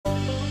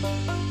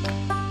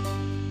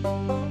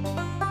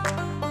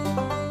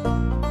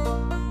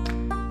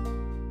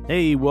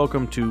Hey,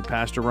 welcome to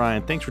Pastor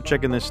Ryan. Thanks for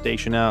checking this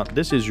station out.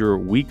 This is your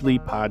weekly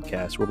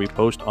podcast where we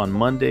post on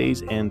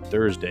Mondays and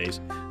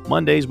Thursdays.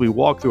 Mondays, we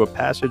walk through a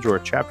passage or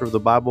a chapter of the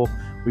Bible.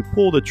 We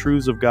pull the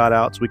truths of God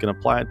out so we can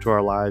apply it to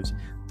our lives.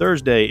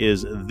 Thursday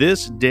is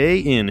This Day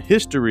in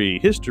History,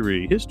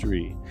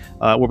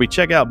 where we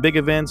check out big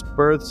events,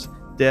 births,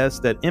 deaths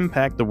that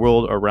impact the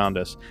world around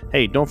us.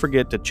 Hey, don't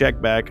forget to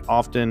check back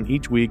often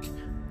each week.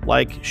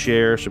 Like,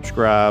 share,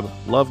 subscribe.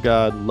 Love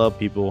God, love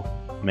people,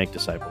 make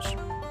disciples.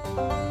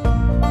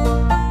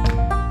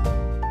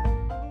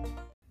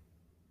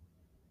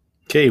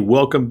 Okay,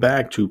 welcome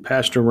back to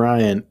Pastor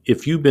Ryan.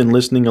 If you've been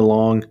listening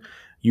along,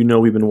 you know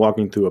we've been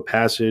walking through a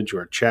passage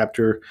or a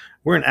chapter.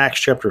 We're in Acts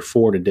chapter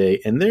 4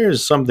 today, and there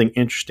is something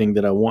interesting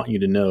that I want you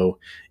to know,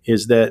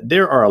 is that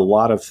there are a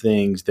lot of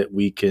things that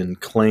we can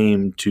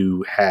claim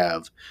to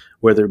have,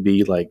 whether it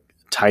be like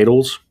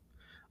titles.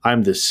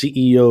 I'm the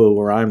CEO,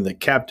 or I'm the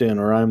captain,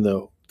 or I'm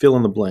the fill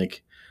in the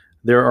blank.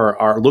 There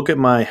are look at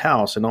my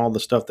house and all the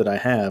stuff that I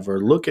have,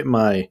 or look at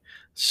my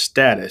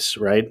status,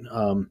 right?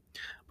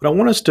 But I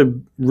want us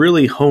to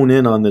really hone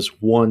in on this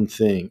one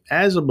thing.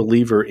 As a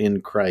believer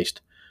in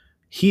Christ,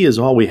 He is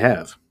all we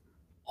have.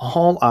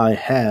 All I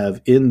have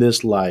in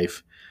this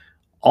life,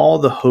 all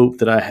the hope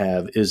that I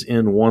have is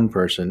in one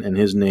person, and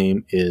His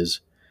name is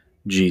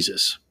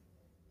Jesus.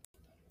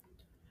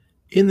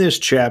 In this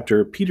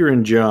chapter, Peter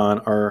and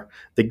John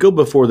they go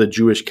before the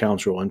Jewish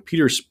council, and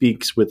Peter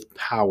speaks with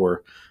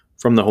power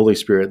from the Holy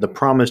Spirit, the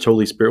promised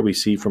Holy Spirit we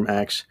see from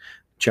Acts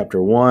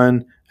chapter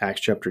 1, Acts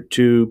chapter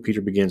 2.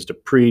 Peter begins to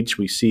preach.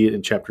 We see it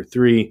in chapter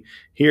 3.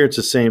 Here it's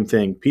the same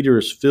thing. Peter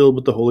is filled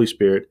with the Holy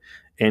Spirit,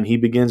 and he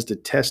begins to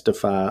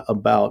testify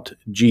about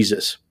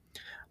Jesus.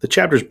 The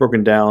chapter is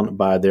broken down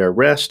by their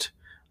arrest,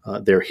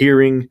 their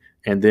hearing,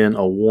 and then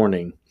a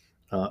warning.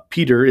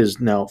 Peter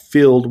is now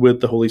filled with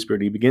the Holy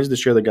Spirit. He begins to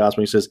share the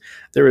gospel. He says,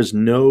 "There is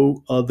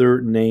no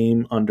other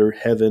name under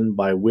heaven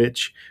by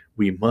which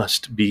we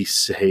must be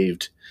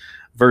saved."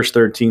 Verse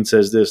 13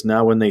 says this: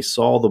 "Now when they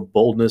saw the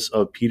boldness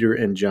of Peter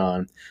and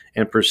John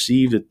and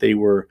perceived that they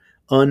were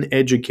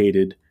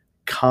uneducated,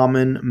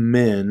 common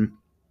men,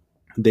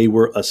 they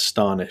were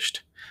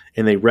astonished,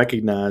 and they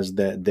recognized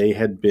that they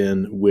had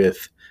been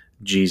with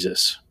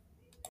Jesus."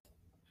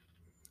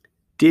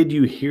 Did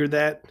you hear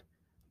that?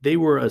 They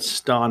were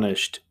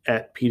astonished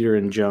at Peter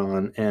and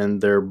John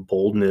and their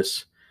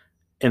boldness,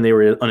 and they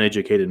were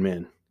uneducated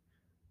men.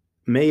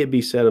 May it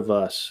be said of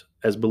us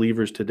as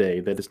believers today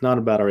that it's not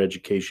about our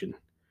education.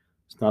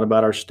 It's not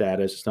about our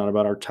status. It's not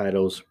about our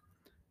titles.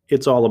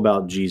 It's all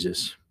about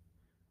Jesus.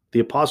 The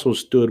apostles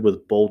stood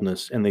with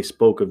boldness, and they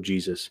spoke of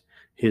Jesus,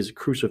 His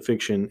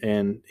crucifixion,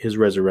 and His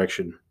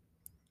resurrection.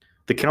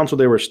 The council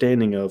they were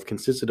standing of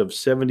consisted of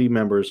 70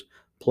 members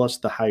plus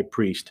the high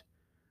priest.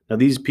 Now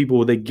these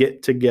people, they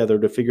get together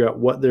to figure out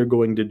what they're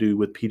going to do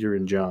with Peter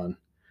and John.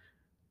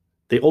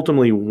 They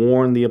ultimately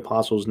warn the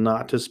apostles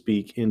not to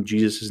speak in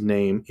Jesus'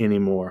 name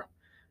anymore.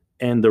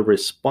 And the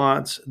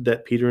response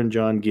that Peter and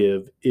John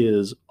give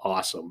is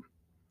awesome.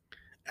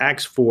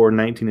 Acts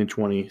 4:19 and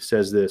 20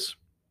 says this: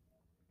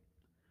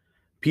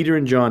 "Peter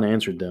and John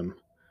answered them,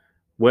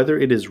 'Whether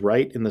it is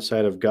right in the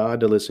sight of God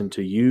to listen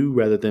to you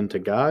rather than to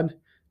God,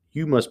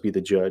 you must be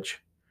the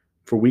judge.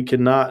 For we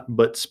cannot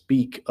but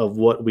speak of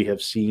what we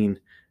have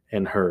seen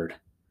and heard.'"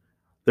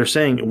 They're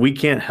saying we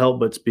can't help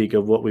but speak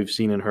of what we've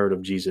seen and heard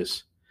of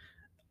Jesus.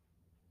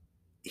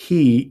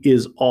 He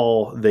is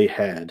all they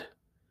had.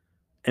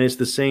 And it's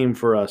the same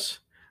for us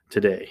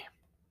today.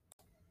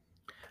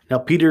 Now,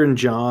 Peter and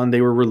John,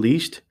 they were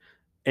released,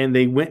 and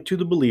they went to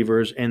the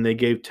believers and they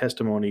gave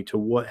testimony to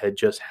what had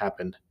just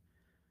happened.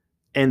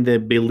 And the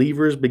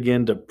believers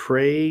began to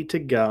pray to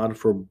God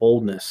for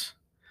boldness.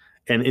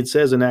 And it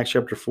says in Acts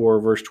chapter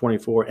 4, verse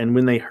 24, "And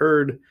when they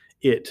heard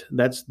it,"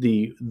 that's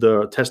the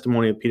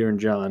testimony of Peter and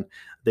John,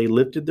 "they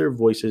lifted their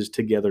voices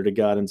together to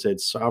God and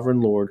said,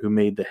 'Sovereign Lord, who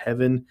made the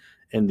heaven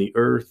and the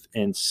earth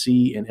and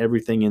sea and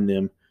everything in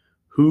them,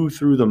 who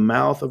through the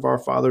mouth of our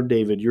father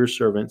David, your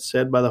servant,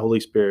 said by the Holy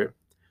Spirit,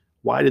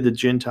 why did the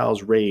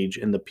Gentiles rage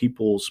and the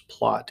peoples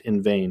plot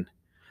in vain?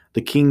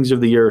 The kings of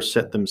the earth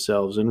set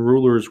themselves, and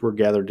rulers were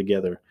gathered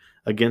together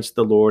against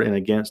the Lord and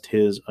against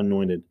His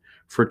anointed.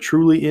 For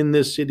truly in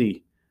this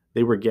city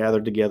they were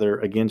gathered together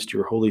against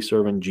your holy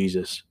servant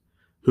Jesus,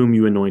 whom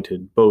you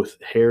anointed,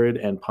 both Herod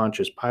and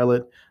Pontius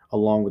Pilate,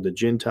 along with the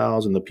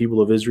Gentiles and the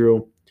people of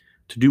Israel,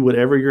 to do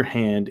whatever your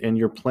hand and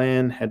your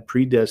plan had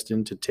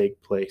predestined to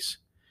take place.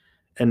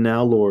 And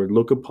now, Lord,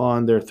 look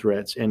upon their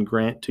threats and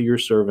grant to your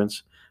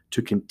servants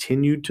to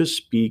continue to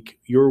speak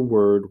your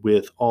word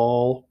with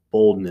all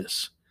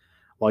boldness,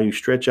 while you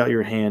stretch out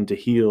your hand to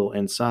heal,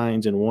 and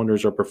signs and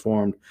wonders are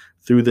performed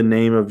through the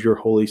name of your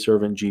holy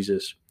servant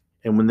Jesus.'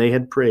 And when they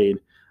had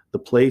prayed, the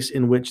place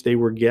in which they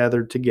were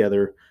gathered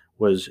together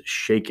was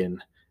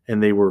shaken,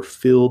 and they were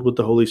filled with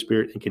the Holy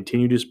Spirit and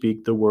continued to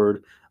speak the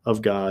word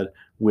of God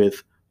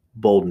with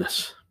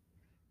boldness."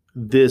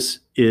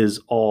 This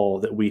is all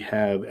that we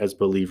have as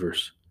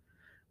believers.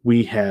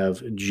 We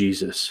have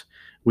Jesus.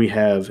 We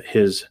have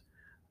His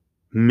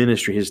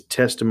ministry, His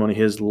testimony,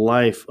 His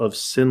life of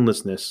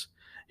sinlessness,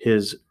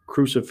 his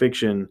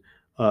crucifixion,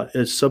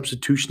 his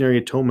substitutionary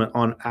atonement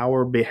on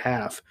our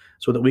behalf,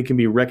 so that we can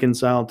be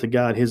reconciled to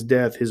God. His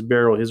death, his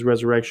burial, his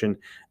resurrection,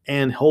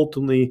 and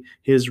ultimately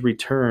his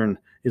return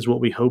is what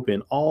we hope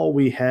in. All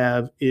we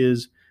have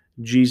is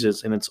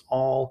Jesus, and it's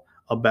all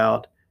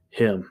about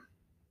him.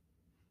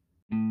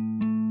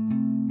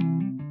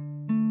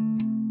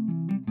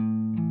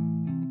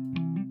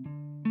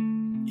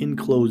 In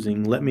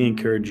closing, let me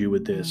encourage you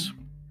with this.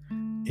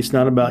 It's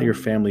not about your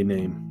family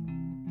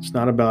name. It's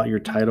not about your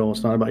title.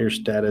 It's not about your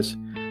status.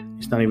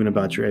 It's not even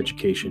about your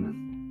education.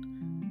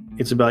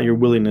 It's about your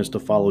willingness to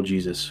follow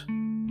Jesus.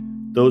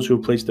 Those who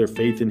have placed their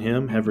faith in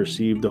him have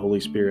received the Holy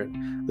Spirit,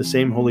 the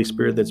same Holy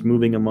Spirit that's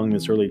moving among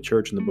this early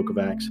church in the book of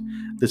Acts,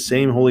 the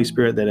same Holy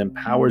Spirit that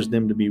empowers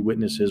them to be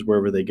witnesses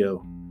wherever they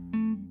go.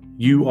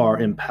 You are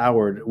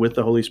empowered with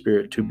the Holy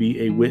Spirit to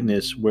be a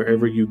witness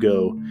wherever you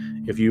go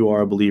if you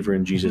are a believer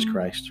in Jesus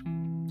Christ.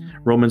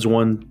 Romans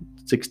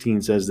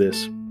 1:16 says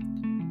this,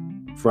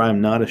 "For I am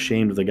not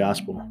ashamed of the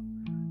gospel,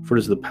 for it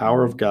is the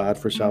power of God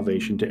for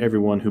salvation to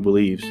everyone who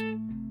believes,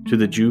 to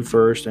the Jew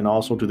first and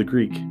also to the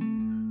Greek.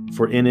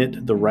 For in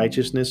it the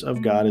righteousness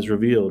of God is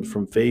revealed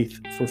from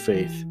faith for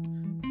faith,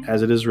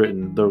 as it is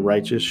written, the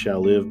righteous shall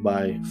live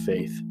by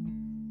faith."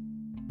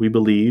 We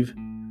believe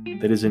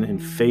that it is in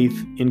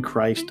faith in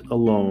Christ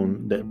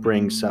alone that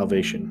brings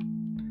salvation.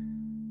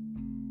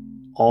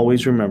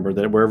 Always remember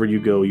that wherever you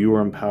go, you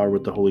are empowered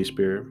with the Holy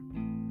Spirit.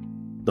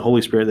 The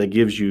Holy Spirit that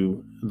gives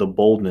you the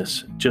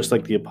boldness, just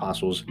like the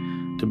apostles,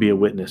 to be a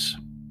witness.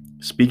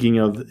 Speaking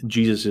of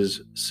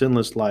Jesus'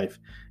 sinless life,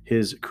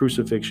 his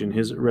crucifixion,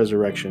 his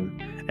resurrection,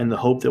 and the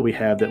hope that we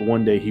have that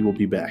one day he will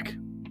be back.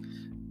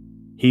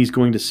 He's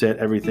going to set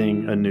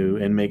everything anew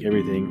and make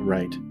everything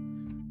right.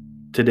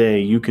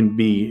 Today, you can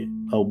be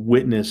a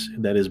witness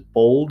that is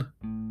bold,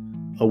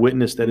 a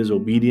witness that is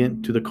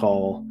obedient to the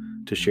call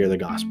to share the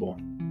gospel.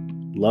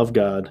 Love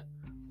God,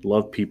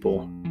 love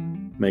people,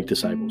 make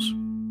disciples.